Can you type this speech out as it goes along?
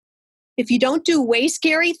If you don't do way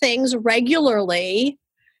scary things regularly,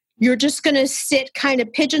 you're just going to sit kind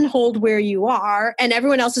of pigeonholed where you are, and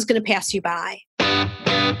everyone else is going to pass you by.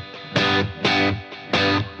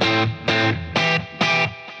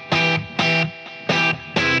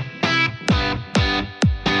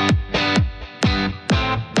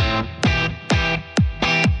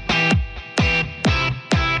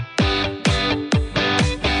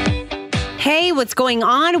 Hey, what's going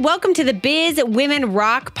on? Welcome to the Biz Women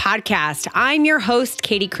Rock podcast. I'm your host,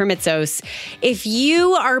 Katie Krimitzos. If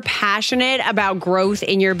you are passionate about growth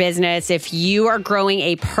in your business, if you are growing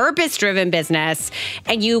a purpose-driven business,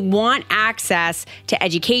 and you want access to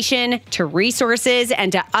education, to resources,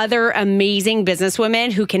 and to other amazing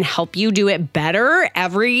businesswomen who can help you do it better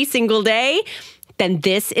every single day, then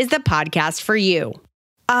this is the podcast for you.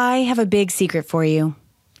 I have a big secret for you.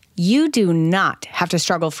 You do not have to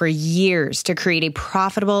struggle for years to create a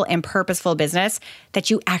profitable and purposeful business that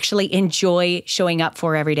you actually enjoy showing up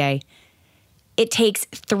for every day. It takes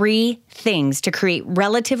 3 things to create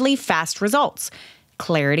relatively fast results: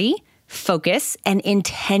 clarity, focus, and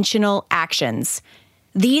intentional actions.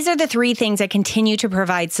 These are the 3 things I continue to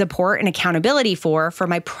provide support and accountability for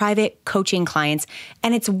my private coaching clients,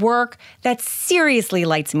 and it's work that seriously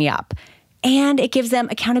lights me up. And it gives them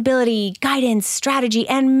accountability, guidance, strategy,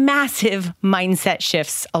 and massive mindset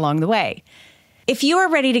shifts along the way. If you are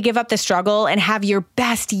ready to give up the struggle and have your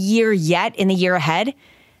best year yet in the year ahead,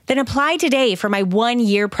 then apply today for my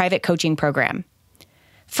 1-year private coaching program.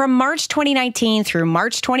 From March 2019 through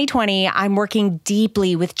March 2020, I'm working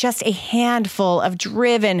deeply with just a handful of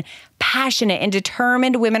driven, passionate, and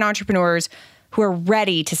determined women entrepreneurs who are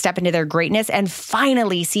ready to step into their greatness and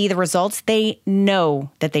finally see the results they know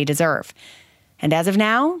that they deserve. And as of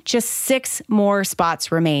now, just 6 more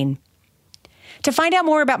spots remain. To find out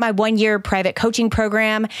more about my 1-year private coaching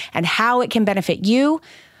program and how it can benefit you,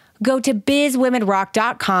 go to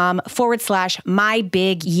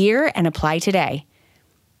bizwomenrock.com/mybigyear and apply today.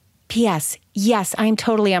 P.S. Yes, I'm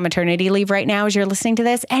totally on maternity leave right now as you're listening to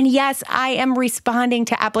this. And yes, I am responding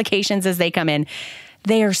to applications as they come in.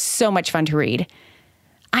 They are so much fun to read.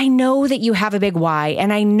 I know that you have a big why,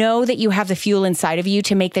 and I know that you have the fuel inside of you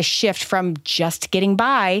to make the shift from just getting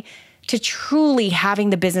by to truly having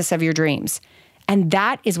the business of your dreams. And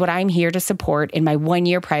that is what I'm here to support in my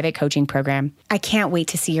 1-year private coaching program. I can't wait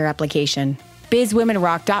to see your application.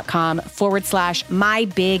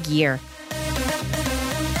 bizwomenrock.com/mybigyear.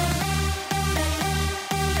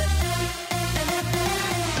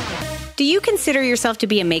 Do you consider yourself to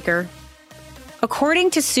be a maker? According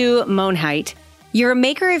to Sue Monhait, you're a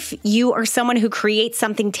maker if you are someone who creates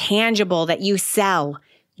something tangible that you sell.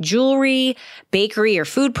 Jewelry, bakery or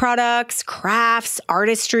food products, crafts,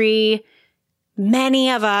 artistry. Many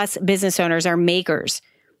of us business owners are makers.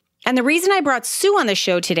 And the reason I brought Sue on the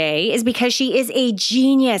show today is because she is a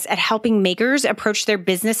genius at helping makers approach their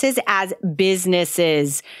businesses as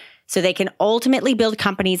businesses, so they can ultimately build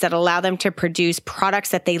companies that allow them to produce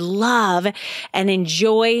products that they love and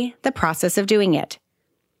enjoy the process of doing it.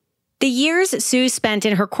 The years Sue spent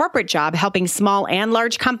in her corporate job helping small and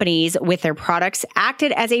large companies with their products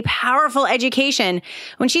acted as a powerful education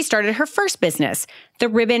when she started her first business, the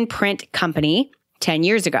Ribbon Print Company, 10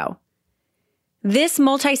 years ago. This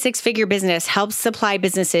multi-6-figure business helps supply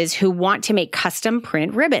businesses who want to make custom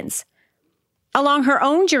print ribbons. Along her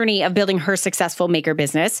own journey of building her successful maker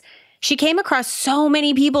business, she came across so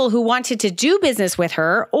many people who wanted to do business with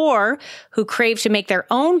her or who craved to make their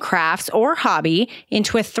own crafts or hobby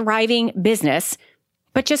into a thriving business,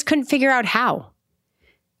 but just couldn't figure out how.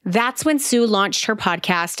 That's when Sue launched her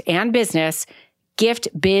podcast and business, Gift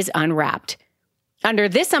Biz Unwrapped. Under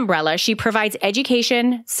this umbrella, she provides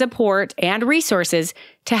education, support, and resources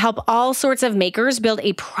to help all sorts of makers build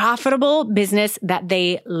a profitable business that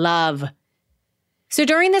they love. So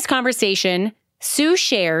during this conversation, Sue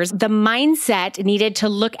shares the mindset needed to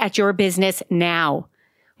look at your business now.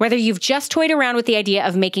 Whether you've just toyed around with the idea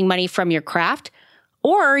of making money from your craft,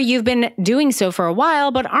 or you've been doing so for a while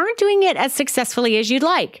but aren't doing it as successfully as you'd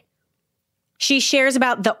like. She shares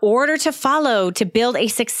about the order to follow to build a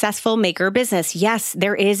successful maker business. Yes,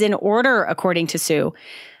 there is an order, according to Sue.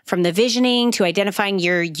 From the visioning to identifying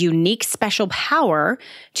your unique special power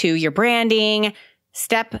to your branding,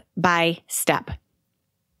 step by step.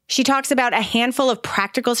 She talks about a handful of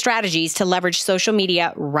practical strategies to leverage social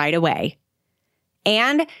media right away,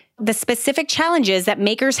 and the specific challenges that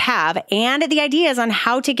makers have and the ideas on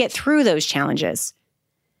how to get through those challenges.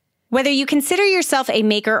 Whether you consider yourself a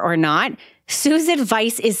maker or not, Sue's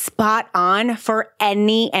advice is spot on for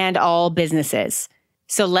any and all businesses.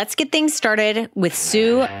 So let's get things started with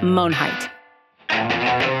Sue Monhait.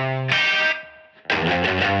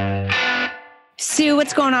 Sue,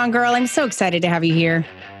 what's going on, girl? I'm so excited to have you here.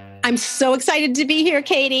 I'm so excited to be here,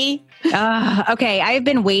 Katie. Okay, I've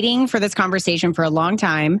been waiting for this conversation for a long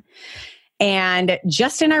time. And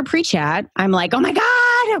just in our pre-chat, I'm like, oh my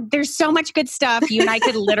God, there's so much good stuff. You and I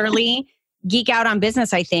could literally geek out on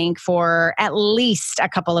business, I think, for at least a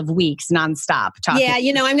couple of weeks nonstop talking.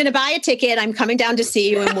 Yeah, I'm going to buy a ticket. I'm coming down to see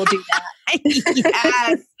you and we'll do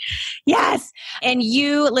that. Yes. And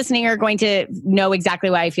you listening are going to know exactly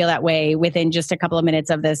why I feel that way within just a couple of minutes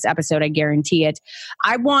of this episode. I guarantee it.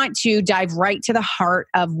 I want to dive right to the heart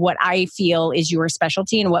of what I feel is your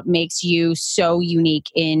specialty and what makes you so unique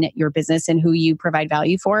in your business and who you provide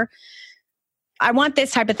value for. I want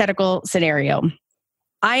this hypothetical scenario.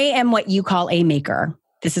 I am what you call a maker.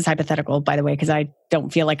 This is hypothetical, by the way, because I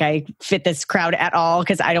don't feel like I fit this crowd at all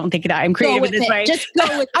because I don't think that I'm creative in this way. Just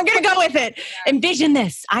go with it. I'm going to go with it. Envision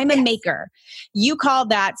this. I'm a maker. You call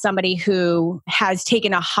that somebody who has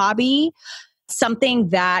taken a hobby, something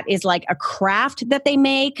that is like a craft that they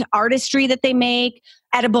make, artistry that they make,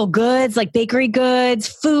 edible goods like bakery goods,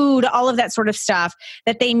 food, all of that sort of stuff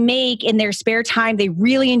that they make in their spare time. They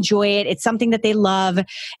really enjoy it. It's something that they love.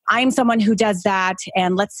 I'm someone who does that.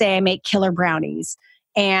 And let's say I make killer brownies.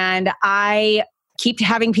 And I keep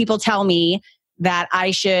having people tell me that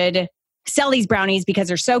I should sell these brownies because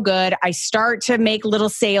they're so good. I start to make little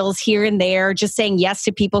sales here and there, just saying yes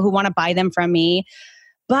to people who want to buy them from me.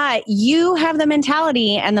 But you have the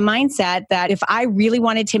mentality and the mindset that if I really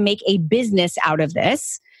wanted to make a business out of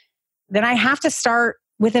this, then I have to start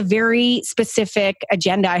with a very specific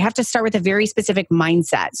agenda. I have to start with a very specific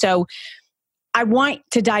mindset. So I want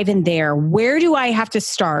to dive in there. Where do I have to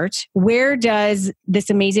start? Where does this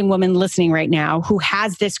amazing woman listening right now, who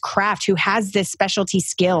has this craft, who has this specialty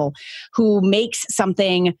skill, who makes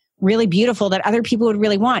something really beautiful that other people would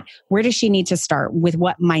really want, where does she need to start? With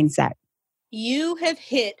what mindset? You have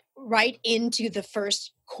hit right into the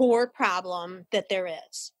first core problem that there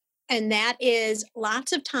is. And that is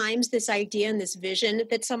lots of times this idea and this vision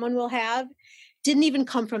that someone will have didn't even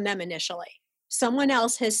come from them initially. Someone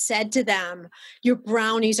else has said to them, your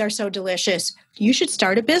brownies are so delicious. You should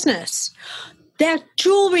start a business. That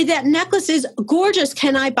jewelry, that necklace is gorgeous.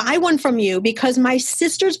 Can I buy one from you? Because my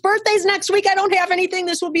sister's birthday's next week. I don't have anything.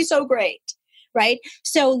 This will be so great. Right?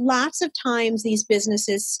 So lots of times these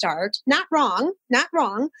businesses start, not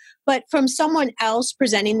wrong, but from someone else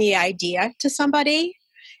presenting the idea to somebody.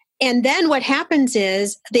 And then what happens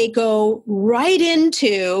is they go right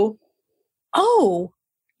into, oh,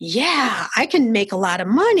 yeah, I can make a lot of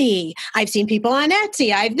money. I've seen people on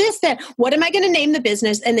Etsy. I've this, that. What am I going to name the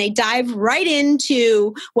business? And they dive right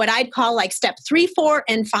into what I'd call like step 3, 4,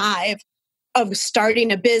 and 5 of starting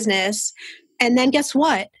a business. And then guess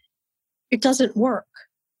what? It doesn't work.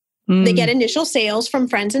 They get initial sales from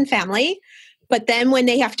friends and family. But then when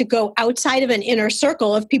they have to go outside of an inner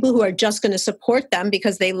circle of people who are just going to support them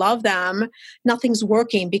because they love them, nothing's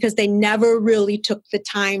working because they never really took the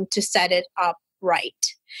time to set it up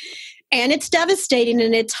right. And it's devastating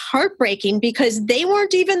and it's heartbreaking because they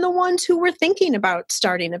weren't even the ones who were thinking about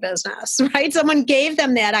starting a business, right? Someone gave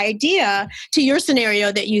them that idea to your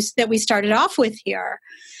scenario that we started off with here.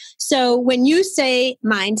 So when you say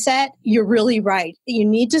mindset, you're really right. You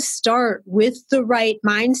need to start with the right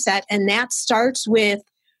mindset. And that starts with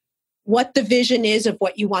what the vision is of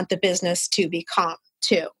what you want the business to become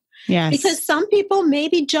too. Yes. Because some people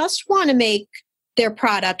maybe just want to make their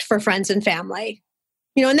product for friends and family.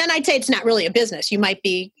 And then I'd say it's not really a business. You might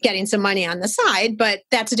be getting some money on the side, but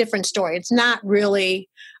that's a different story. It's not really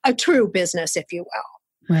a true business, if you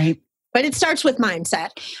will. Right. But it starts with mindset.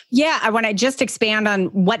 Yeah, I want to just expand on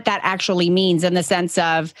what that actually means in the sense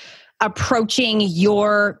of approaching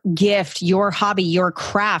your gift, your hobby, your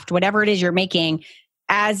craft, whatever it is you're making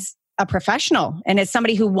as a professional and as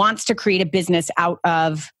somebody who wants to create a business out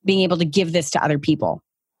of being able to give this to other people.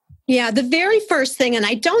 Yeah, the very first thing, and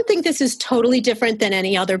I don't think this is totally different than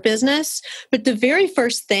any other business, but the very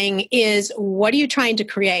first thing is, what are you trying to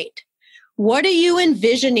create? What are you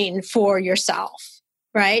envisioning for yourself?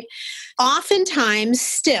 Right? Oftentimes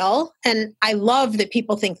still, and I love that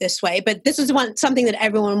people think this way, but this is something that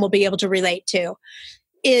everyone will be able to relate to,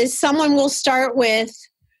 is someone will start with,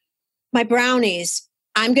 my brownies,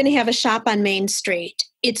 I'm going to have a shop on Main Street.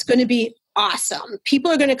 It's going to be awesome.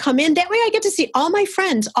 People are going to come in. That way I get to see all my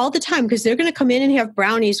friends all the time because they're going to come in and have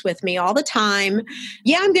brownies with me all the time.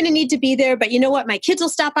 Yeah, I'm going to need to be there, but you know what? My kids will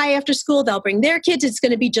stop by after school. They'll bring their kids. It's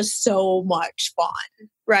going to be just so much fun,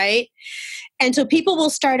 right? And so people will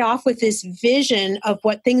start off with this vision of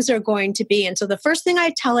what things are going to be. And so the first thing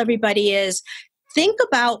I tell everybody is think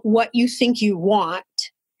about what you think you want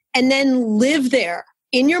and then live there.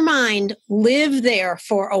 In your mind, live there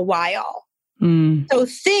for a while. So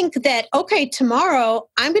think that, okay, tomorrow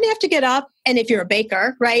I'm going to have to get up. And if you're a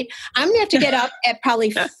baker, right, I'm going to have to get up at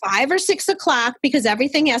probably 5 or 6 o'clock because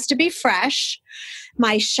everything has to be fresh.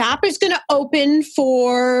 My shop is going to open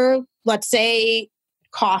for, let's say,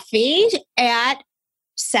 coffee at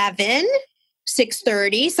 7,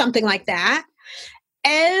 6:30, something like that.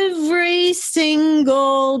 Every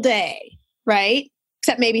single day, right?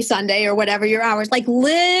 Except maybe Sunday or whatever your hours. Like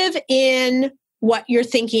live in what you're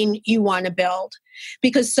thinking you want to build.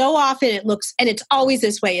 Because so often it looks, and it's always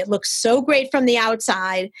this way, it looks so great from the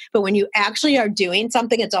outside, but when you actually are doing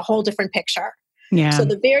something, it's a whole different picture. Yeah. So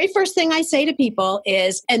the very first thing I say to people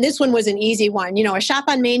is, and this one was an easy one, a shop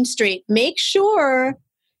on Main Street, make sure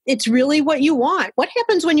it's really what you want. What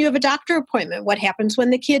happens when you have a doctor appointment? What happens when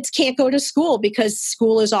the kids can't go to school because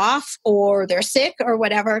school is off or they're sick or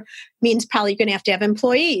whatever? Means probably you're going to have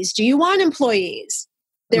employees. Do you want employees?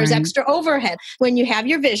 There's extra overhead. When you have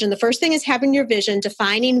your vision, the first thing is having your vision,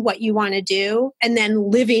 defining what you want to do, and then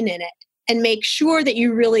living in it. And make sure that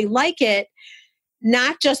you really like it,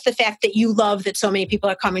 not just the fact that you love that so many people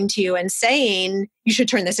are coming to you and saying, you should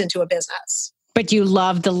turn this into a business. But you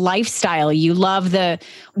love the lifestyle. You love the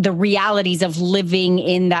realities of living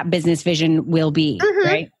in that business vision will be,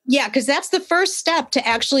 right? Yeah, because that's the first step to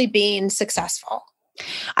actually being successful.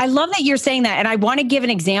 I love that you're saying that. And I want to give an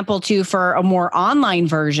example too for a more online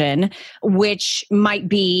version, which might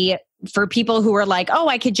be for people who are like, oh,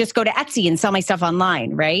 I could just go to Etsy and sell my stuff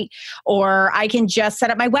online, right? Or I can just set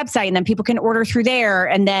up my website and then people can order through there.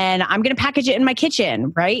 And then I'm going to package it in my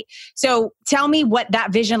kitchen, right? So tell me what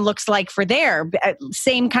that vision looks like for there.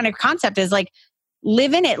 Same kind of concept as like,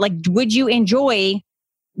 live in it. Like, would you enjoy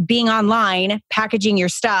being online, packaging your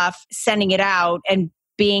stuff, sending it out, and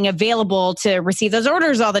being available to receive those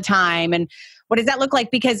orders all the time? And what does that look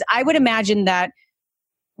like? Because I would imagine that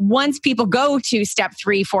once people go to step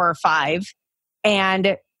 3, 4, or 5,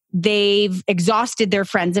 and they've exhausted their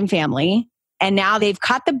friends and family, and now they've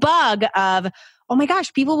caught the bug of, oh my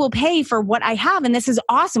gosh, people will pay for what I have. And this is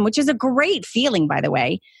awesome, which is a great feeling, by the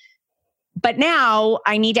way. But now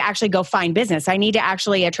I need to actually go find business. I need to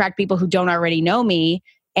actually attract people who don't already know me.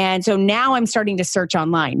 And so now I'm starting to search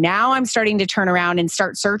online. Now I'm starting to turn around and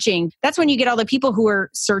start searching. That's when you get all the people who are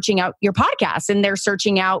searching out your podcast, and they're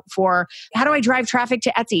searching out for, how do I drive traffic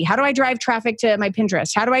to Etsy? How do I drive traffic to my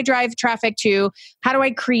Pinterest? How do I drive traffic to, how do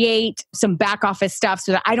I create some back office stuff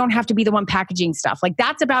so that I don't have to be the one packaging stuff? Like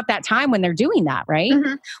that's about that time when they're doing that, right?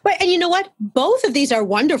 Well, and you know what? Both of these are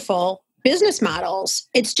wonderful business models.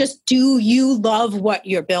 It's just, do you love what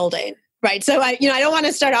you're building? Right. So I don't want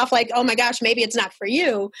to start off like, oh my gosh, maybe it's not for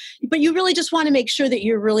you, but you really just want to make sure that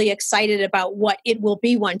you're really excited about what it will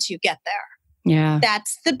be once you get there. Yeah.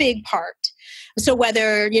 That's the big part. So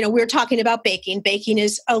whether, we're talking about baking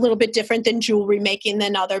is a little bit different than jewelry making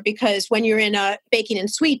than other, because when you're in a baking and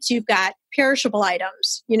sweets, you've got perishable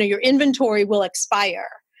items, your inventory will expire.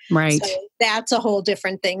 Right. So that's a whole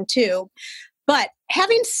different thing too. But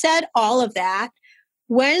having said all of that,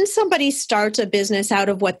 when somebody starts a business out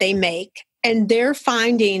of what they make and they're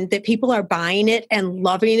finding that people are buying it and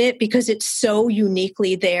loving it because it's so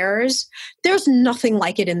uniquely theirs, there's nothing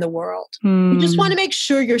like it in the world. You just want to make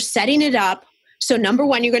sure you're setting it up. So number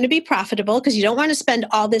one, you're going to be profitable because you don't want to spend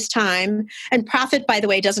all this time. And profit, by the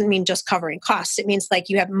way, doesn't mean just covering costs. It means like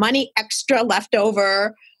you have money extra left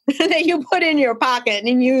over that you put in your pocket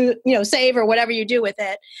and you save or whatever you do with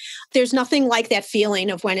it. There's nothing like that feeling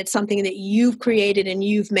of when it's something that you've created and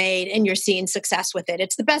you've made and you're seeing success with it.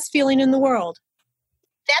 It's the best feeling in the world.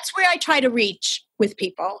 That's where I try to reach with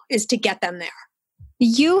people, is to get them there.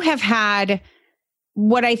 You have had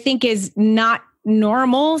what I think is not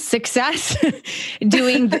normal success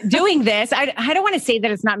doing this. I don't want to say that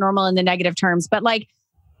it's not normal in the negative terms, but like,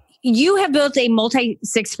 you have built a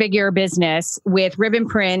multi-6-figure business with Ribbon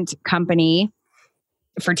Print Company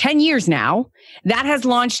for 10 years now. That has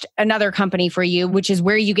launched another company for you, which is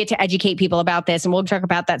where you get to educate people about this. And we'll talk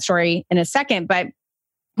about that story in a second. But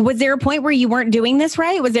was there a point where you weren't doing this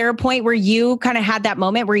right? Was there a point where you kind of had that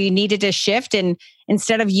moment where you needed to shift, and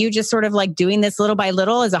instead of you just sort of like doing this little by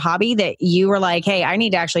little as a hobby, that you were like, hey, I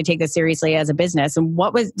need to actually take this seriously as a business? And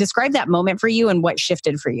describe that moment for you and what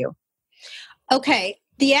shifted for you? Okay.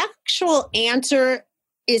 The actual answer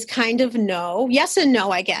is kind of no. Yes and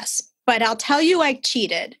no, I guess. But I'll tell you I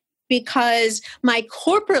cheated, because my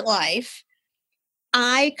corporate life,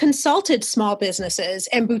 I consulted small businesses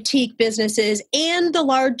and boutique businesses and the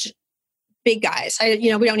large big guys. We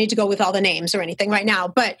don't need to go with all the names or anything right now,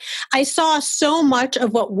 but I saw so much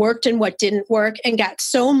of what worked and what didn't work and got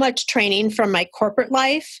so much training from my corporate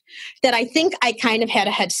life that I think I kind of had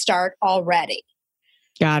a head start already.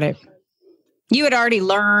 Got it. You had already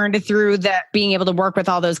learned through being able to work with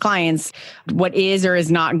all those clients what is or is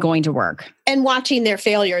not going to work. And watching their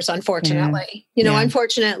failures, unfortunately,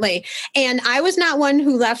 unfortunately. And I was not one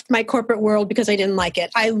who left my corporate world because I didn't like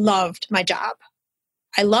it. I loved my job.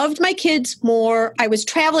 I loved my kids more. I was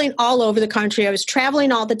traveling all over the country. I was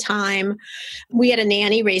traveling all the time. We had a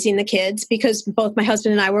nanny raising the kids because both my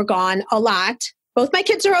husband and I were gone a lot. Both my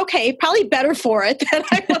kids are okay, probably better for it that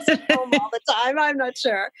I wasn't home all the time. I'm not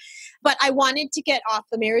sure. But I wanted to get off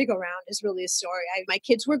the merry-go-round is really a story. My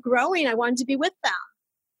kids were growing. I wanted to be with them.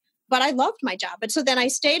 But I loved my job. But so then I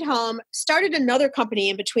stayed home, started another company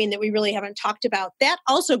in between that we really haven't talked about. That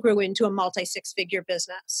also grew into a multi-six-figure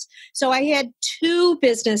business. So I had two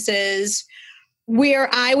businesses where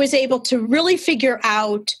I was able to really figure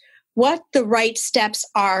out what the right steps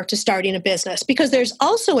are to starting a business. Because there's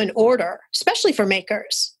also an order, especially for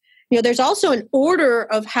makers. There's also an order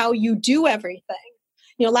of how you do everything.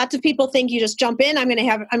 Lots of people think you just jump in. I'm going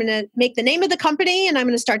to make the name of the company and I'm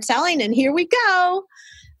going to start selling and here we go.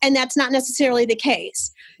 And that's not necessarily the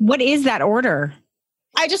case. What is that order?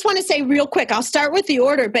 I just want to say real quick, I'll start with the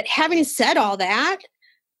order, but having said all that,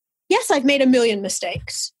 yes, I've made a million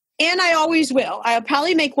mistakes and I always will. I'll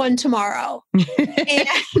probably make one tomorrow.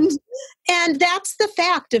 and that's the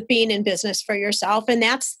fact of being in business for yourself. And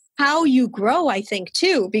that's how you grow, I think,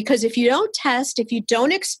 too, because if you don't test, if you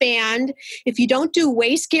don't expand, if you don't do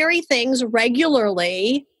way scary things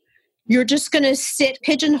regularly, you're just going to sit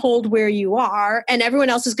pigeonholed where you are and everyone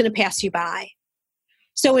else is going to pass you by.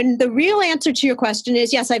 So the real answer to your question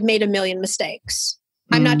is, yes, I've made a million mistakes.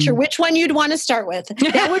 I'm not sure which one you'd want to start with.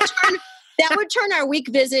 That would turn our week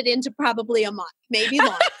visit into probably a month, maybe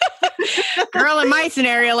longer. Girl, in my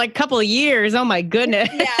scenario, like a couple of years. Oh my goodness.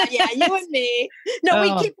 Yeah, you and me. No,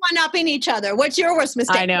 we keep one-upping each other. What's your worst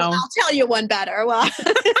mistake? I know. Well, I'll tell you one better. Well,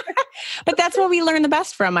 but that's what we learn the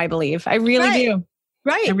best from, I believe. I really do.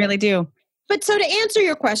 Right. I really do. But so to answer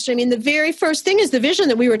your question, the very first thing is the vision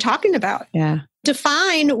that we were talking about. Yeah.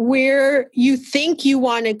 Define where you think you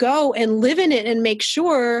want to go and live in it and make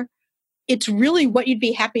sure it's really what you'd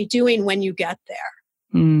be happy doing when you get there.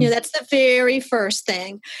 That's the very first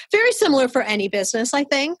thing. Very similar for any business, I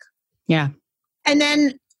think. Yeah. And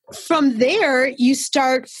then from there, you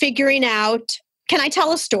start figuring out, can I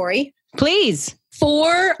tell a story? Please.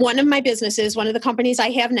 For one of my businesses, one of the companies I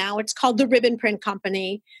have now, it's called the Ribbon Print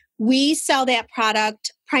Company. We sell that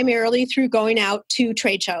product primarily through going out to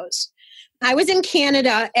trade shows. I was in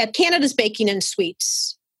Canada at Canada's Baking and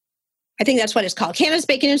Sweets. I think that's what it's called. Canada's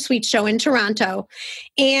Baking and Sweets show in Toronto.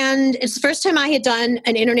 And it's the first time I had done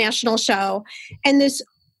an international show. And this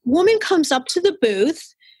woman comes up to the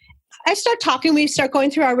booth. I start talking. We start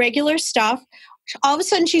going through our regular stuff. All of a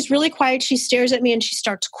sudden, she's really quiet. She stares at me and she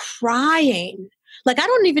starts crying. Like, I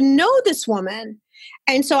don't even know this woman.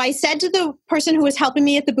 And so I said to the person who was helping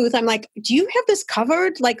me at the booth, I'm like, do you have this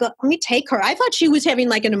covered? Like, let me take her. I thought she was having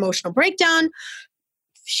like an emotional breakdown.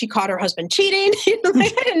 She caught her husband cheating.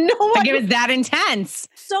 I didn't know what. Like it was that intense.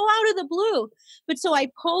 So out of the blue. But so I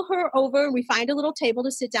pull her over. We find a little table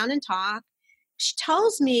to sit down and talk. She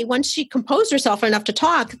tells me once she composed herself enough to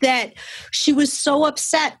talk that she was so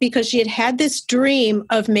upset because she had this dream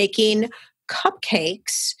of making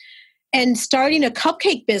cupcakes and starting a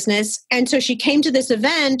cupcake business. And so she came to this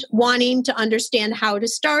event wanting to understand how to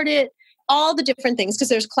start it, all the different things, because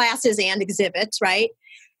there's classes and exhibits, right?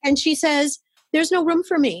 And she says, there's no room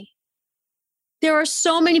for me. There are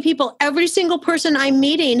so many people. Every single person I'm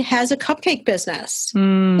meeting has a cupcake business.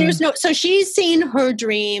 So she's seen her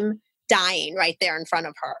dream dying right there in front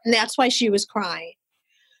of her. And that's why she was crying.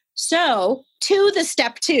 So to the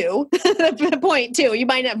step two, the point two, you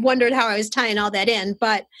might have wondered how I was tying all that in,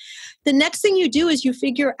 but the next thing you do is you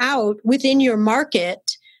figure out within your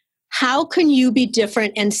market, how can you be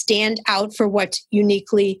different and stand out for what's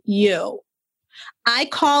uniquely you? I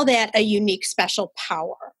call that a unique special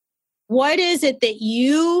power. What is it that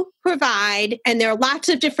you provide? And there are lots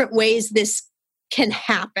of different ways this can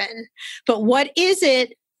happen. But what is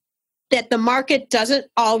it that the market doesn't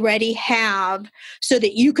already have so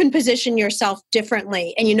that you can position yourself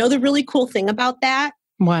differently? And the really cool thing about that?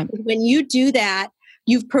 What? When you do that,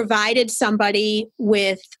 you've provided somebody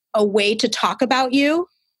with a way to talk about you.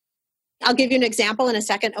 I'll give you an example in a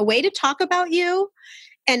second. A way to talk about you.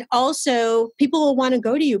 And also, people will want to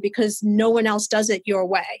go to you because no one else does it your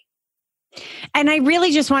way. And I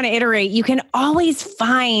really just want to iterate, you can always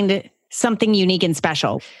find something unique and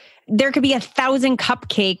special. There could be 1,000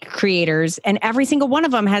 cupcake creators and every single one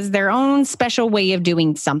of them has their own special way of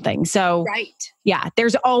doing something. So, right. Yeah,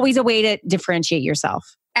 there's always a way to differentiate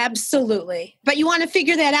yourself. Absolutely. But you want to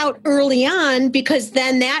figure that out early on because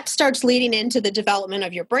then that starts leading into the development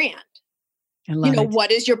of your brand. I love it.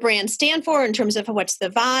 What does your brand stand for in terms of what's the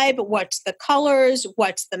vibe, what's the colors,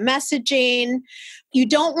 what's the messaging? You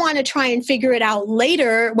don't want to try and figure it out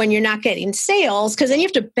later when you're not getting sales, because then you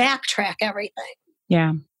have to backtrack everything.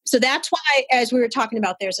 Yeah. So that's why, as we were talking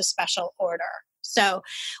about, there's a special order. So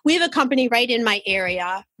we have a company right in my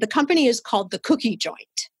area. The company is called The Cookie Joint.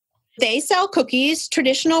 They sell cookies,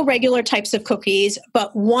 traditional, regular types of cookies,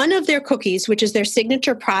 but one of their cookies, which is their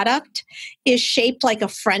signature product, is shaped like a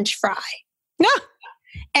French fry. No.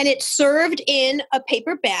 And it's served in a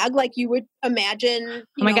paper bag like you would imagine.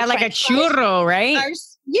 Oh my God, like French a churro, right?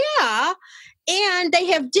 Yeah. And they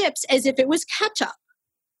have dips as if it was ketchup.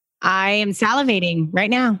 I am salivating right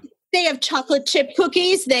now. They have chocolate chip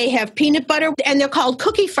cookies. They have peanut butter, and they're called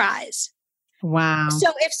cookie fries. Wow.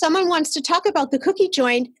 So if someone wants to talk about The Cookie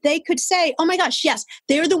Joint, they could say, oh my gosh, yes,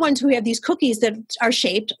 they're the ones who have these cookies that are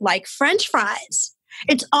shaped like French fries.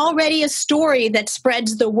 It's already a story that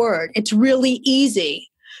spreads the word. It's really easy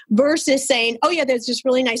versus saying, oh yeah, there's this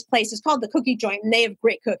really nice place. It's called The Cookie Joint and they have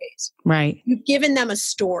great cookies. Right. You've given them a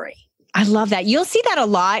story. I love that. You'll see that a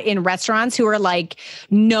lot in restaurants who are like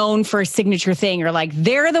known for a signature thing, or like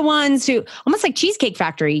they're the ones who, almost like Cheesecake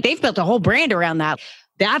Factory. They've built a whole brand around that.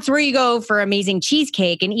 That's where you go for amazing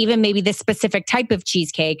cheesecake, and even maybe this specific type of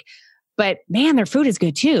cheesecake. But man, their food is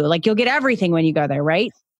good too. Like you'll get everything when you go there,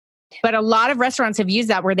 right? But a lot of restaurants have used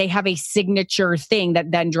that where they have a signature thing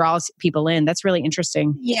that then draws people in. That's really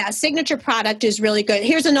interesting. Yeah, signature product is really good.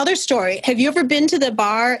 Here's another story. Have you ever been to the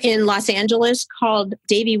bar in Los Angeles called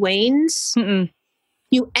Davy Wayne's? Mm-mm.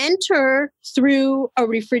 You enter through a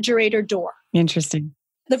refrigerator door. Interesting.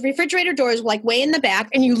 The refrigerator door is like way in the back,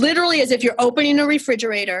 and you literally, as if you're opening a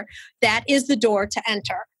refrigerator, that is the door to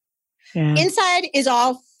enter. Yeah. Inside is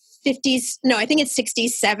all 50s, no, I think it's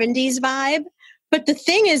 60s, 70s vibe. But the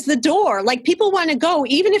thing is the door, like people want to go,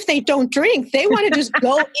 even if they don't drink, they want to just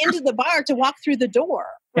go into the bar to walk through the door,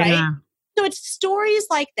 right? Yeah. So it's stories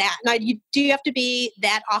like that. Now, do you have to be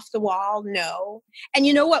that off the wall? No. And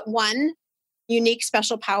you know what one unique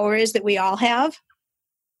special power is that we all have?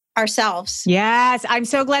 Ourselves. Yes. I'm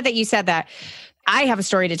so glad that you said that. I have a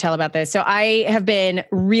story to tell about this. So I have been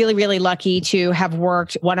really, really lucky to have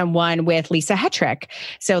worked one-on-one with Lisa Hetrick.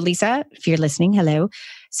 So Lisa, if you're listening, hello.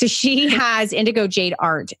 So she has Indigo Jade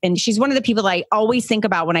Art, and she's one of the people I always think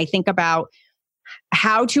about when I think about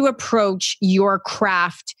how to approach your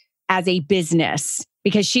craft as a business,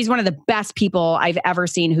 because she's one of the best people I've ever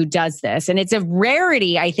seen who does this. And it's a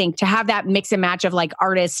rarity, I think, to have that mix and match of like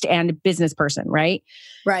artist and business person, right?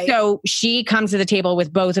 Right. So she comes to the table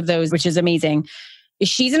with both of those, which is amazing.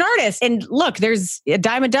 She's an artist. And look, there's a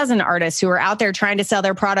dime a dozen artists who are out there trying to sell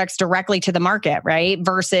their products directly to the market, right?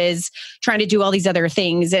 Versus trying to do all these other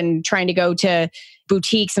things and trying to go to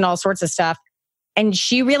boutiques and all sorts of stuff. And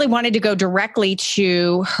she really wanted to go directly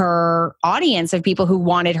to her audience of people who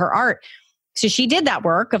wanted her art. So she did that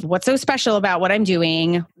work of what's so special about what I'm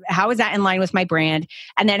doing? How is that in line with my brand?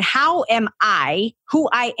 And then how am I, who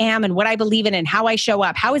I am and what I believe in and how I show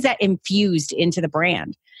up? How is that infused into the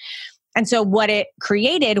brand? And so what it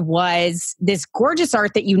created was this gorgeous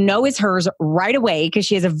art that you know is hers right away, because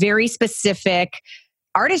she has a very specific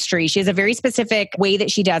artistry. She has a very specific way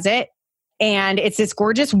that she does it. And it's this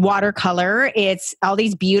gorgeous watercolor. It's all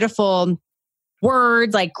these beautiful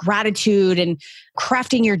words like gratitude and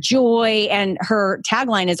crafting your joy. And her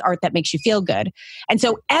tagline is art that makes you feel good. And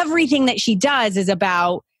so everything that she does is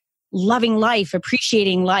about loving life,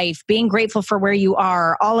 appreciating life, being grateful for where you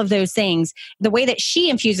are, all of those things. The way that she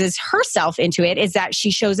infuses herself into it is that she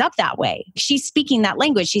shows up that way. She's speaking that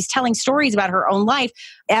language. She's telling stories about her own life.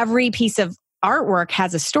 Every piece of artwork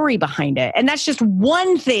has a story behind it. And that's just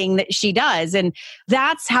one thing that she does. And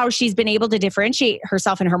that's how she's been able to differentiate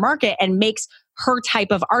herself in her market and makes her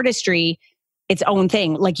type of artistry its own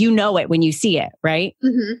thing. Like, you know it when you see it, right?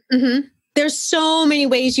 Mm-hmm, mm-hmm. There's so many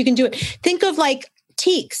ways you can do it. Think of like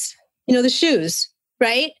teaks, the shoes,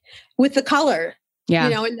 right? With the color,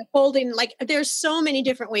 and the folding, like there's so many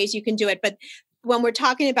different ways you can do it. But when we're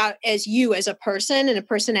talking about as you as a person and a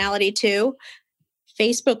personality too,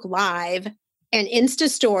 Facebook Live and Insta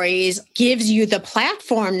Stories gives you the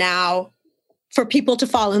platform now for people to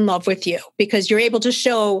fall in love with you, because you're able to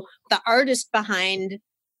show the artist behind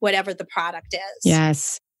whatever the product is.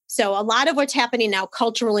 Yes. So a lot of what's happening now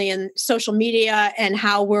culturally in social media and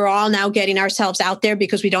how we're all now getting ourselves out there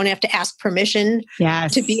because we don't have to ask permission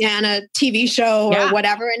to be on a TV show or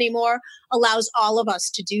whatever anymore, allows all of us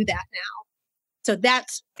to do that now. So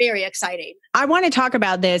that's very exciting. I want to talk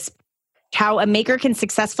about this how a maker can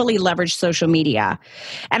successfully leverage social media.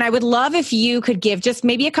 And I would love if you could give just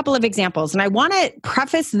maybe a couple of examples. And I want to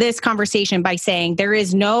preface this conversation by saying there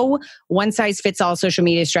is no one-size-fits-all social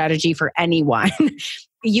media strategy for anyone.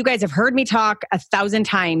 You guys have heard me talk 1,000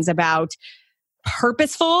 times about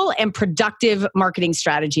purposeful and productive marketing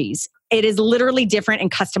strategies. It is literally different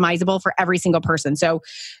and customizable for every single person. So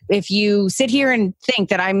if you sit here and think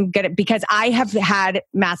that I'm going to, because I have had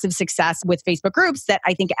massive success with Facebook groups that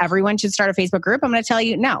I think everyone should start a Facebook group, I'm going to tell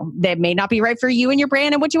you, no, that may not be right for you and your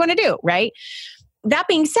brand and what you want to do, right? That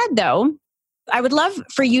being said, though, I would love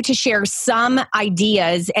for you to share some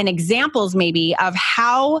ideas and examples maybe of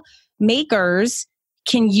how makers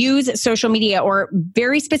can use social media or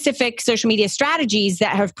very specific social media strategies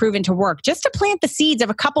that have proven to work, just to plant the seeds of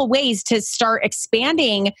a couple ways to start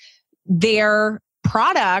expanding their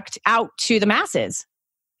product out to the masses.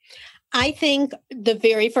 I think the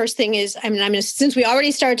very first thing is, since we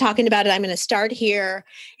already started talking about it, I'm going to start here,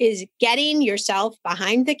 is getting yourself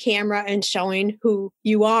behind the camera and showing who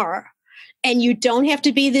you are. And you don't have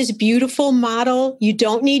to be this beautiful model. You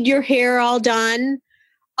don't need your hair all done.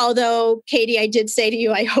 Although, Katie, I did say to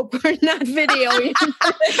you, I hope we're not videoing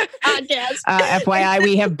the podcast. FYI,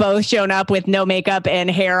 we have both shown up with no makeup and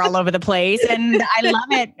hair all over the place. And I love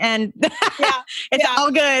it. And it's all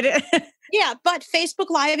good. Yeah, but Facebook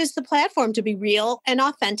Live is the platform to be real and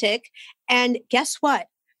authentic. And guess what?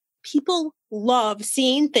 People love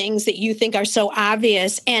seeing things that you think are so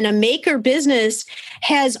obvious. And a maker business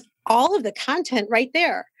has all of the content right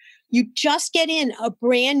there. You just get in a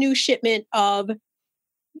brand new shipment of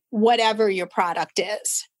whatever your product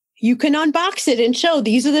is. You can unbox it and show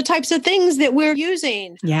these are the types of things that we're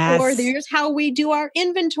using. Yes. Or here's how we do our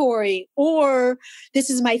inventory. Or this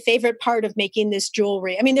is my favorite part of making this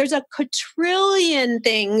jewelry. I mean, there's a quadrillion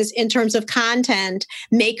things in terms of content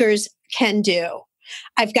makers can do.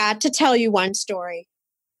 I've got to tell you one story.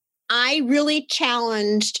 I really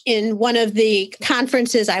challenged in one of the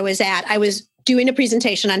conferences I was at. I was doing a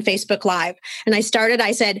presentation on Facebook Live. And I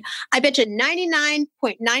said, I bet you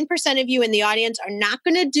 99.9% of you in the audience are not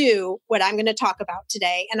going to do what I'm going to talk about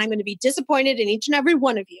today. And I'm going to be disappointed in each and every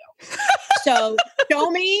one of you. So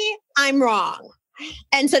show me I'm wrong.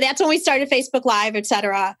 And so that's when we started Facebook Live, et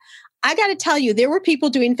cetera. I got to tell you, there were people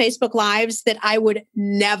doing Facebook Lives that I would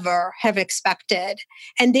never have expected.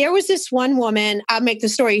 And there was this one woman, I'll make the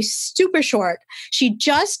story super short. She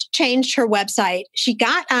just changed her website. She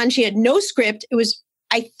got on, she had no script. It was,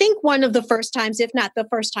 I think, one of the first times, if not the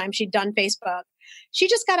first time she'd done Facebook. She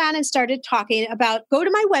just got on and started talking about, go to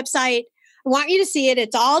my website. I want you to see it.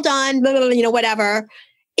 It's all done, blah, blah, blah, whatever.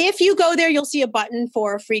 If you go there, you'll see a button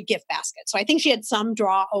for a free gift basket. So I think she had some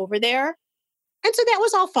draw over there. And so that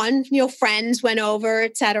was all fun. Friends went over,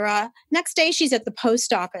 et cetera. Next day, she's at the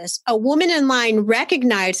post office. A woman in line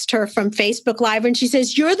recognized her from Facebook Live, and she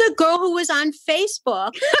says, "You're the girl who was on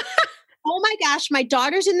Facebook." Oh my gosh, my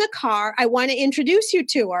daughter's in the car. I want to introduce you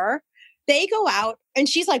to her. They go out, and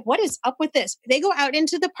she's like, "What is up with this?" They go out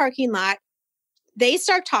into the parking lot. They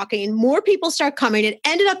start talking. More people start coming. It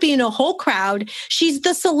ended up being a whole crowd. She's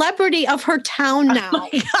the celebrity of her town now. Oh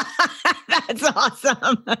my God, that's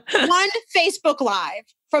awesome. One Facebook Live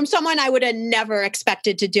from someone I would have never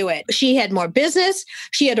expected to do it. She had more business.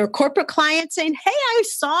 She had her corporate clients saying, "Hey, I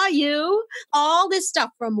saw you." All this stuff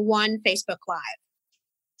from one Facebook Live.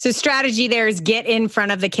 So strategy there is get in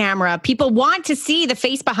front of the camera. People want to see the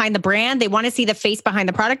face behind the brand. They want to see the face behind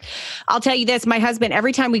the product. I'll tell you this, my husband,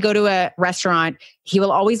 every time we go to a restaurant, he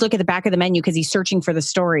will always look at the back of the menu because he's searching for the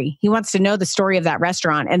story. He wants to know the story of that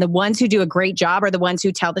restaurant. And the ones who do a great job are the ones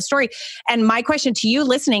who tell the story. And my question to you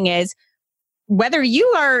listening is, whether you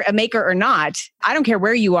are a maker or not, I don't care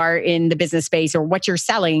where you are in the business space or what you're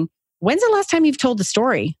selling, when's the last time you've told the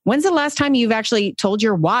story? When's the last time you've actually told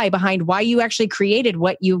your why behind why you actually created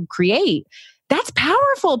what you create? That's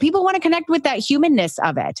powerful. People want to connect with that humanness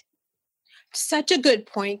of it. Such a good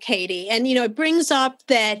point, Katie. And, it brings up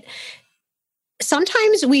that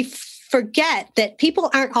sometimes we forget that people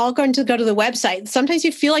aren't all going to go to the website. Sometimes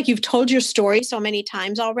you feel like you've told your story so many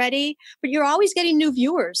times already, but you're always getting new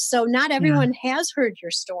viewers. So not everyone has heard your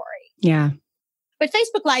story. Yeah. But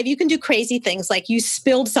Facebook Live, you can do crazy things like you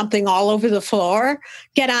spilled something all over the floor,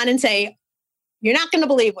 get on and say, "You're not going to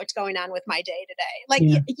believe what's going on with my day today." Like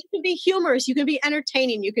you can be humorous, you can be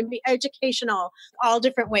entertaining, you can be educational, all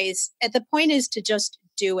different ways. And the point is to just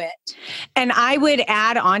do it. And I would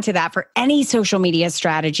add on to that for any social media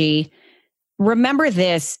strategy. Remember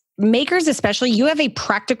this, makers especially, you have a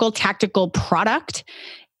practical, tactical product.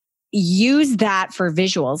 Use that for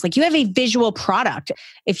visuals. Like you have a visual product.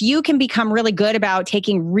 If you can become really good about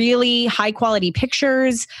taking really high quality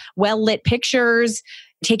pictures, well-lit pictures,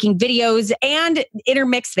 taking videos and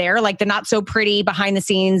intermix there, like the not so pretty behind the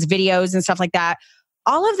scenes videos and stuff like that.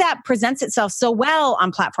 All of that presents itself so well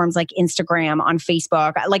on platforms like Instagram, on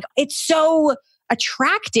Facebook. Like it's so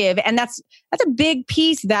attractive. And that's a big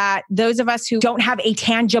piece that those of us who don't have a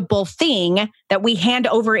tangible thing that we hand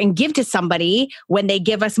over and give to somebody when they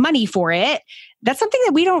give us money for it, that's something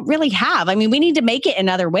that we don't really have. I mean, we need to make it in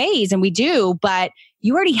other ways, and we do, but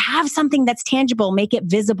you already have something that's tangible. Make it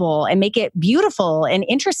visible and make it beautiful and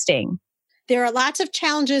interesting. There are lots of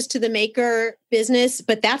challenges to the maker business,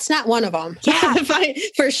 but that's not one of them. Yeah,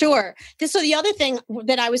 for sure. So the other thing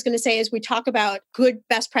that I was going to say is we talk about good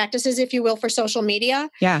best practices, if you will, for social media.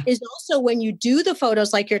 Yeah. Is also when you do the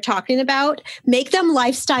photos like you're talking about, make them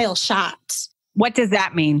lifestyle shots. What does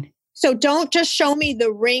that mean? So don't just show me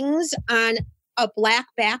the rings on a black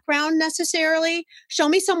background necessarily. Show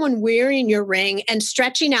me someone wearing your ring and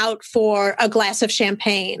stretching out for a glass of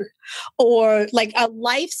champagne, or like a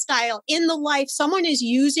lifestyle in the life. Someone is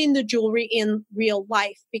using the jewelry in real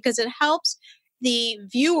life, because it helps the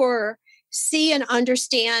viewer see and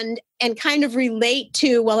understand and kind of relate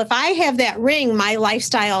to, well, if I have that ring, my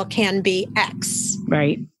lifestyle can be X.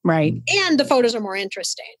 Right. And the photos are more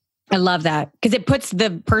interesting. I love that, because it puts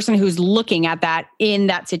the person who's looking at that in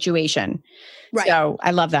that situation. Right. So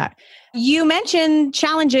I love that. You mentioned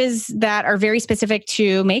challenges that are very specific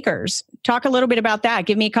to makers. Talk a little bit about that.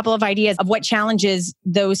 Give me a couple of ideas of what challenges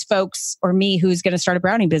those folks, or me, who's going to start a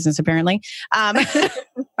brownie business, apparently. By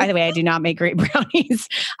the way, I do not make great brownies.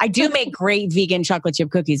 I do make great vegan chocolate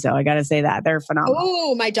chip cookies, though. I got to say that. They're phenomenal.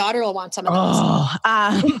 Oh, my daughter will want some of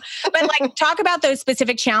those. But like, talk about those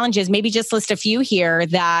specific challenges. Maybe just list a few here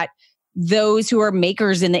that those who are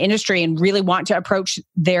makers in the industry and really want to approach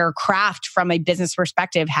their craft from a business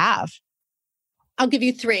perspective have. I'll give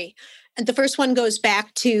you 3. And the first one goes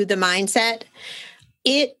back to the mindset.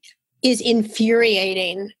 It is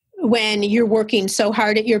infuriating when you're working so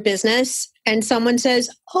hard at your business and someone says,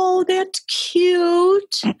 "Oh, that's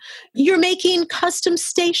cute. You're making custom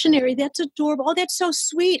stationery. That's adorable. Oh, that's so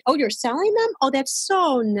sweet. Oh, you're selling them? Oh, that's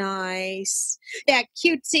so nice. That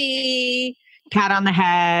cutesy." Pat on the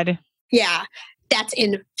head. Yeah, that's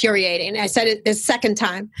infuriating. I said it the second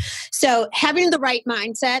time. So having the right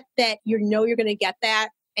mindset that you're going to get that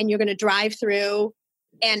and you're going to drive through.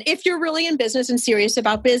 And if you're really in business and serious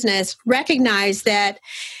about business, recognize that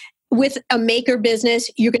with a maker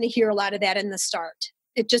business, you're going to hear a lot of that in the start.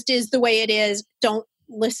 It just is the way it is. Don't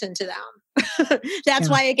listen to them. That's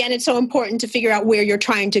why, again, it's so important to figure out where you're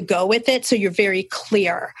trying to go with it so you're very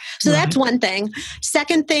clear. So that's one thing.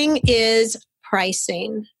 Second thing is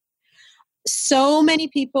pricing. So many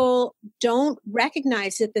people don't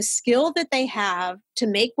recognize that the skill that they have to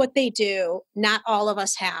make what they do, not all of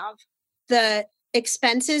us have. The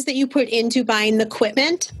expenses that you put into buying the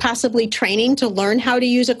equipment, possibly training to learn how to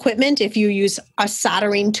use equipment if you use a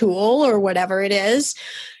soldering tool or whatever it is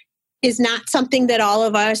not something that all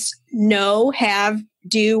of us know, have,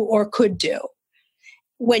 do, or could do.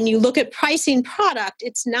 When you look at pricing product,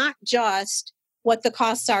 it's not just what the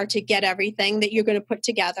costs are to get everything that you're going to put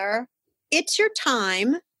together. It's your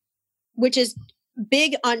time, which is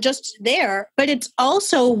big on just there, but it's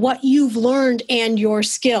also what you've learned and your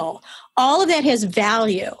skill. All of that has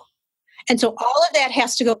value. And so all of that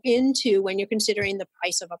has to go into when you're considering the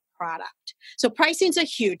price of a product. So pricing's a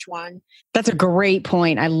huge one. That's a great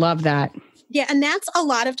point. I love that. Yeah. And that's a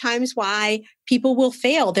lot of times why people will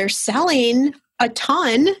fail. They're selling a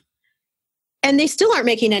ton and they still aren't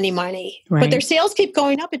making any money, but their sales keep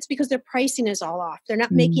going up. It's because their pricing is all off. They're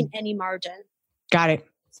not making any margin. Got it.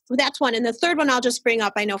 So that's one. And the third one I'll just bring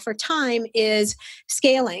up, I know for time, is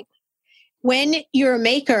scaling. When you're a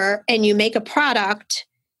maker and you make a product,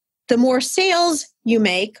 the more sales you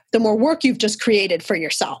make, the more work you've just created for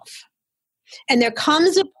yourself. And there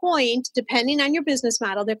comes a point, depending on your business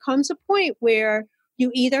model, there comes a point where you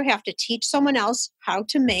either have to teach someone else how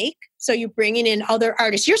to make. So you're bringing in other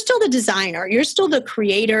artists. You're still the designer. You're still the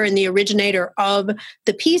creator and the originator of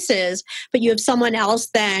the pieces, but you have someone else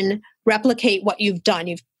then replicate what you've done.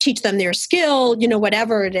 You teach them their skill,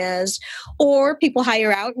 whatever it is. Or people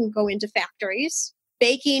hire out and go into factories,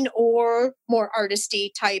 baking or more artisty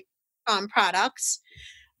type products.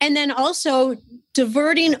 And then also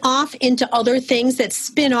diverting off into other things that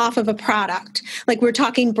spin off of a product. Like we're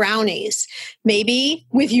talking brownies. Maybe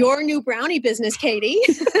with your new brownie business, Katie,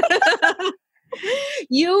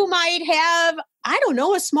 you might have,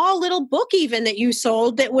 a small little book even that you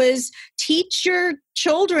sold that was teach your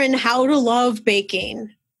children how to love baking.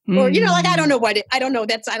 Or, I don't know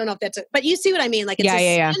if that's it. But you see what I mean? Like it's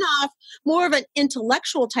spin-off, more of an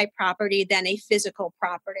intellectual type property than a physical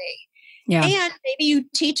property. Yeah. And maybe you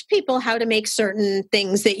teach people how to make certain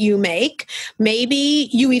things that you make. Maybe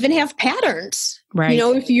you even have patterns. Right.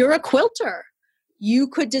 If you're a quilter, you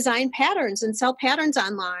could design patterns and sell patterns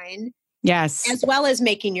online. Yes. As well as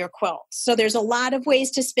making your quilts. So there's a lot of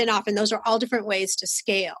ways to spin off, and those are all different ways to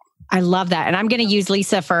scale. I love that. And I'm going to use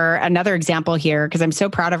Lisa for another example here because I'm so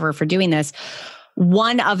proud of her for doing this.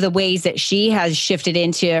 One of the ways that she has shifted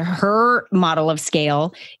into her model of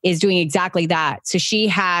scale is doing exactly that. So she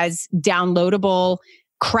has downloadable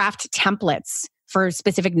craft templates for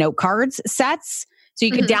specific note cards sets. So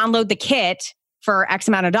you could download the kit for X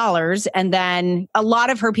amount of dollars. And then a lot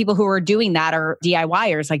of her people who are doing that are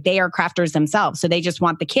DIYers, like they are crafters themselves. So they just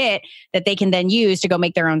want the kit that they can then use to go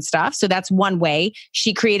make their own stuff. So that's one way.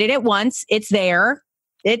 She created it once. It's there.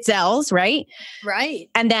 It sells, right? Right.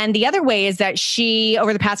 And then the other way is that she,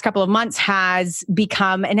 over the past couple of months, has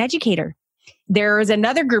become an educator. There's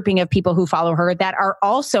another grouping of people who follow her that are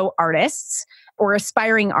also artists or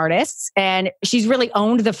aspiring artists. And she's really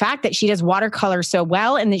owned the fact that she does watercolor so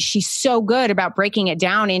well and that she's so good about breaking it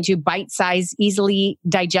down into bite-sized, easily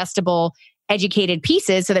digestible, educated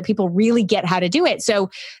pieces so that people really get how to do it. So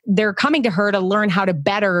they're coming to her to learn how to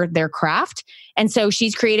better their craft. And so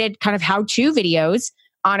she's created kind of how-to videos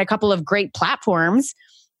on a couple of great platforms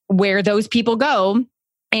where those people go.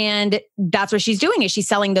 And that's what she's doing is she's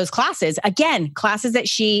selling those classes. Again,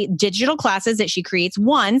 digital classes that she creates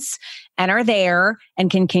once and are there and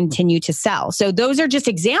can continue to sell. So those are just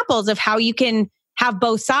examples of how you can have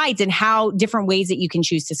both sides and how different ways that you can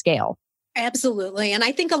choose to scale. Absolutely. And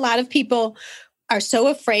I think a lot of people are so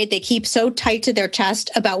afraid, they keep so tight to their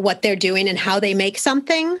chest about what they're doing and how they make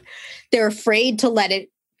something. They're afraid to let it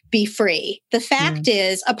be free. The fact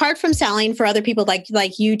is, apart from selling for other people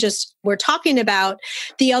like you just were talking about,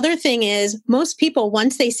 the other thing is most people,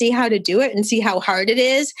 once they see how to do it and see how hard it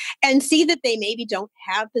is and see that they maybe don't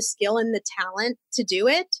have the skill and the talent to do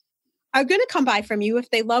it, are going to come buy from you if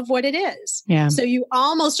they love what it is. Yeah. So you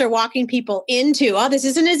almost are walking people into, oh, this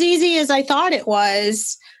isn't as easy as I thought it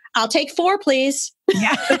was. I'll take 4, please.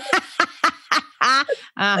 Yeah.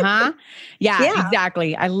 Yeah,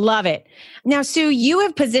 exactly. I love it. Now, Sue, you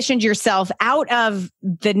have positioned yourself out of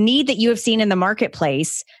the need that you have seen in the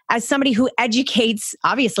marketplace as somebody who educates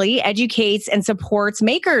and supports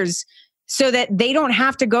makers so that they don't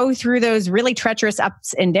have to go through those really treacherous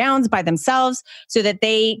ups and downs by themselves, so that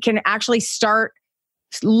they can actually start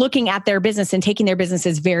looking at their business and taking their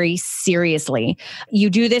businesses very seriously. You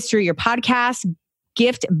do this through your podcast,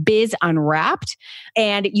 Gift Biz Unwrapped.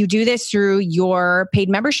 And you do this through your paid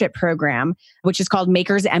membership program, which is called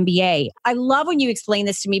Makers MBA. I love when you explain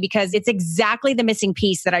this to me because it's exactly the missing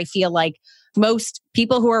piece that I feel like most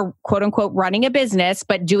people who are quote unquote running a business,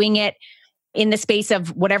 but doing it in the space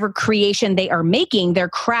of whatever creation they are making, their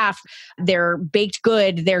craft, their baked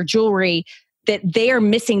good, their jewelry, that they are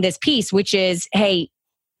missing this piece, which is, hey,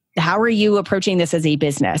 how are you approaching this as a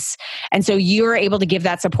business? And so you're able to give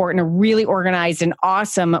that support in a really organized and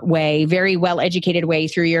awesome way, very well-educated way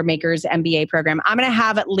through your Makers MBA program. I'm going to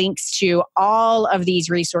have links to all of these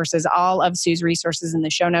resources, all of Sue's resources in the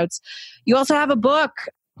show notes. You also have a book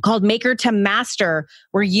called Maker to Master,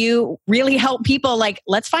 where you really help people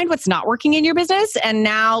let's find what's not working in your business and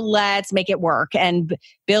now let's make it work and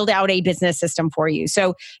build out a business system for you.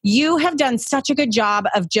 So you have done such a good job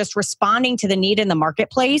of just responding to the need in the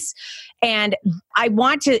marketplace. And I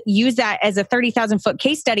want to use that as a 30,000 foot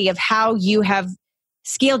case study of how you have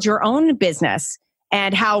scaled your own business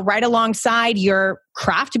and how right alongside your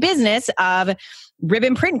craft business of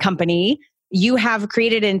Ribbon Print Company, you have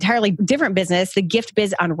created an entirely different business, the Gift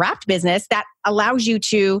Biz Unwrapped business, that allows you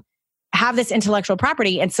to have this intellectual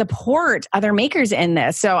property and support other makers in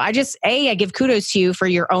this. So I give kudos to you for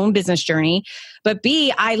your own business journey. But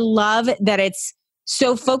B, I love that it's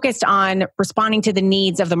so focused on responding to the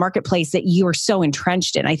needs of the marketplace that you are so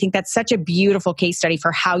entrenched in. I think that's such a beautiful case study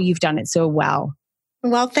for how you've done it so well.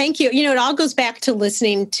 Well, thank you. It all goes back to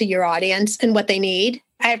listening to your audience and what they need.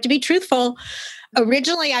 I have to be truthful.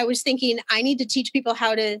 Originally, I was thinking I need to teach people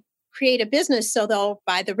how to create a business so they'll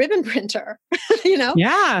buy the ribbon printer,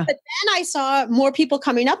 Yeah. But then I saw more people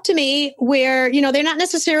coming up to me where, they're not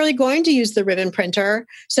necessarily going to use the ribbon printer.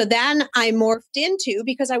 So then I morphed into,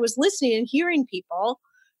 because I was listening and hearing people,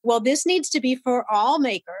 well, this needs to be for all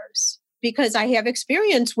makers because I have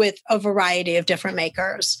experience with a variety of different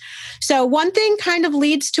makers. So one thing kind of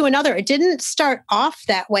leads to another. It didn't start off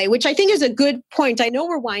that way, which I think is a good point. I know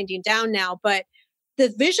we're winding down now, but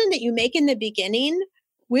the vision that you make in the beginning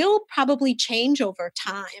will probably change over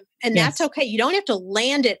time. And that's okay. You don't have to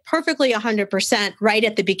land it perfectly 100% right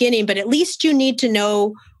at the beginning, but at least you need to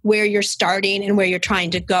know where you're starting and where you're trying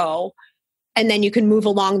to go. And then you can move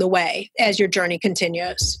along the way as your journey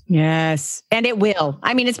continues. Yes. And it will.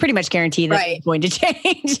 I mean, it's pretty much guaranteed that it's going to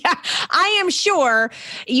change. I am sure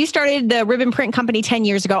you started the ribbon print company 10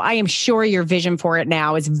 years ago. I am sure your vision for it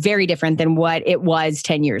now is very different than what it was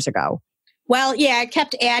 10 years ago. Well, yeah, I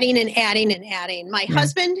kept adding and adding and adding. My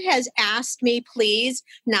husband has asked me, please,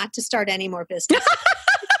 not to start any more business.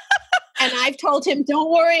 And I've told him,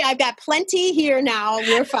 don't worry, I've got plenty here now.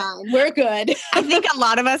 We're fine. We're good. I think a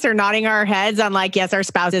lot of us are nodding our heads on like, yes, our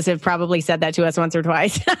spouses have probably said that to us once or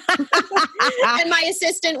twice. And my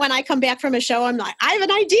assistant, when I come back from a show, I'm like, I have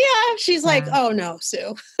an idea. She's like, oh no,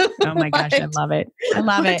 Sue. Oh my gosh, I love it. I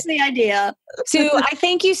love it. What's the idea? Sue, I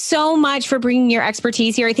thank you so much for bringing your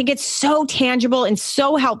expertise here. I think it's so tangible and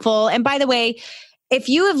so helpful. And by the way, if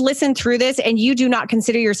you have listened through this and you do not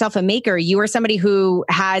consider yourself a maker, you are somebody who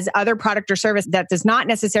has other product or service that does not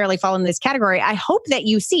necessarily fall in this category. I hope that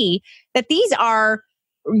you see that these are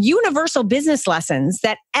universal business lessons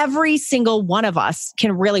that every single one of us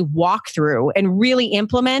can really walk through and really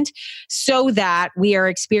implement so that we are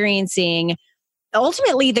experiencing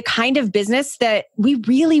ultimately the kind of business that we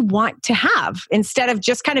really want to have instead of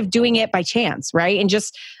just kind of doing it by chance, right? And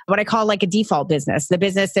just what I call like a default business, the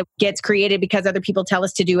business that gets created because other people tell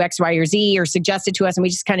us to do X, Y, or Z or suggest it to us and we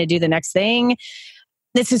just kind of do the next thing.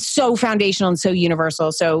 This is so foundational and so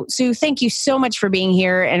universal. So Sue, thank you so much for being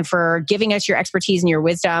here and for giving us your expertise and your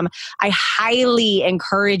wisdom. I highly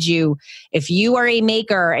encourage you, if you are a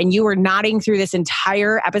maker and you are nodding through this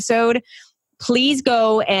entire episode, please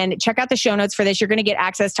go and check out the show notes for this. You're going to get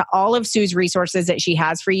access to all of Sue's resources that she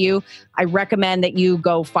has for you. I recommend that you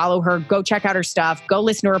go follow her, go check out her stuff, go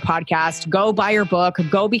listen to her podcast, go buy her book,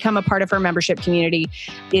 go become a part of her membership community.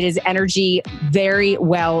 It is energy very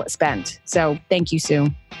well spent. So thank you,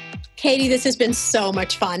 Sue. Katie, this has been so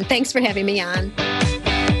much fun. Thanks for having me on.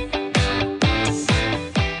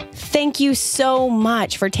 Thank you so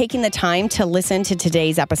much for taking the time to listen to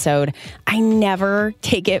today's episode. I never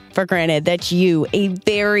take it for granted that you, a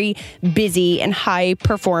very busy and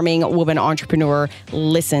high-performing woman entrepreneur,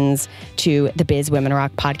 listens to the Biz Women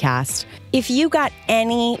Rock podcast. If you got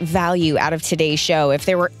any value out of today's show, if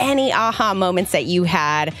there were any aha moments that you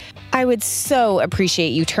had, I would so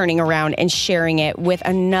appreciate you turning around and sharing it with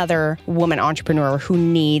another woman entrepreneur who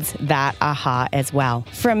needs that aha as well.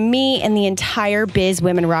 From me and the entire Biz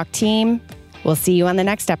Women Rock team, we'll see you on the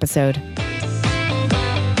next episode.